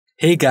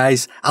Hey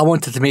guys, I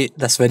wanted to make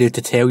this video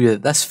to tell you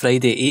that this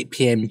Friday 8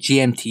 PM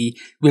GMT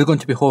we're going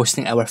to be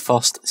hosting our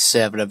first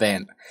server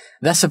event.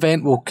 This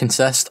event will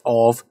consist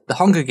of the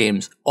Hunger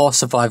Games or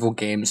survival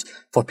games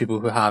for people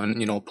who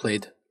haven't,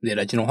 played the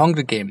original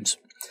Hunger Games.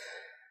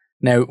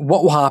 Now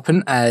what will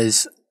happen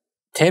is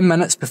 10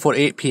 minutes before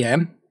 8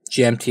 PM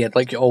GMT I'd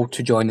like you all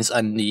to join us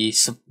in the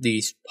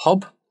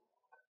hub,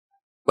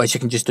 which you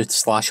can just do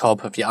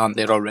 /hub if you aren't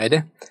there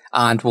already,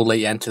 and we'll let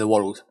you into the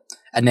world.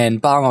 And then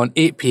bang on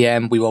 8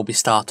 PM we will be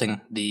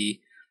starting the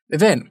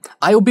event.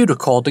 I will be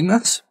recording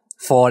this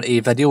for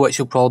a video which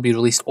will probably be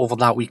released over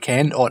that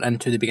weekend or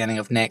into the beginning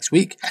of next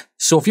week.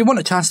 So if you want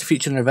a chance to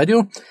feature in a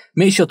video,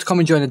 make sure to come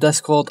and join the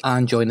Discord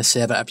and join the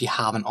server if you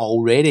haven't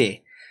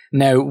already.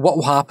 Now what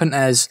will happen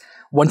is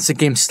once the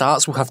game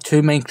starts we'll have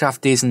 2 Minecraft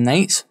days and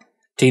nights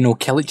to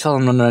kill each other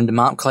and run around the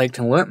map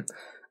collecting loot.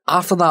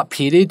 After that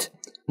period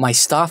my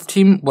staff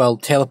team will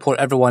teleport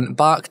everyone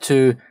back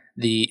to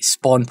the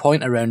spawn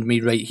point around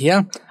me right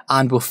here,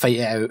 and we'll fight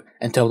it out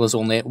until there's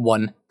only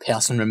one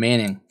person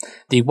remaining.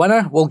 The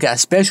winner will get a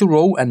special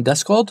role in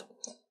Discord,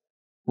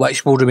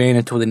 which will remain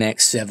until the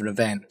next server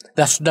event.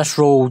 This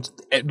role,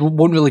 it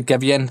won't really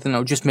give you anything,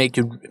 it'll just make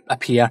you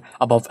appear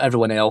above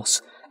everyone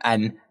else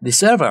in the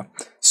server.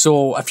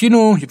 So if you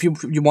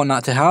want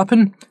that to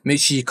happen,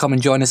 make sure you come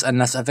and join us in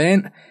this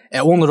event.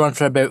 It'll only run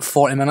for about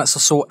 40 minutes or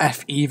so,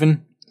 if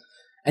even.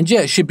 And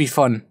yeah, it should be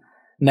fun.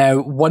 Now,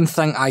 one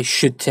thing I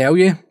should tell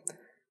you,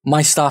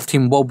 my staff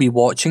team will be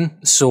watching,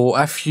 so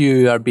if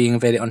you are being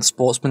very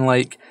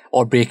unsportsmanlike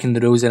or breaking the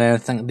rules or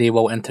anything, they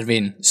will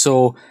intervene.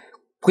 So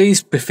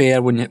please be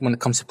fair when it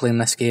comes to playing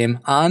this game,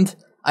 and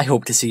I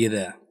hope to see you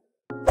there.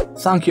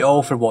 Thank you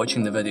all for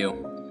watching the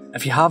video.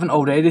 If you haven't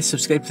already,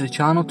 subscribe to the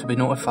channel to be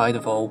notified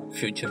of all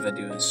future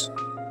videos.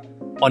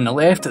 On the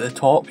left at the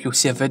top, you'll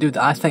see a video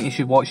that I think you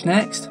should watch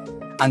next,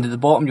 and at the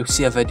bottom you'll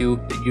see a video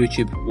that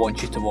YouTube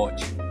wants you to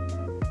watch.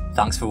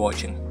 Thanks for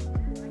watching.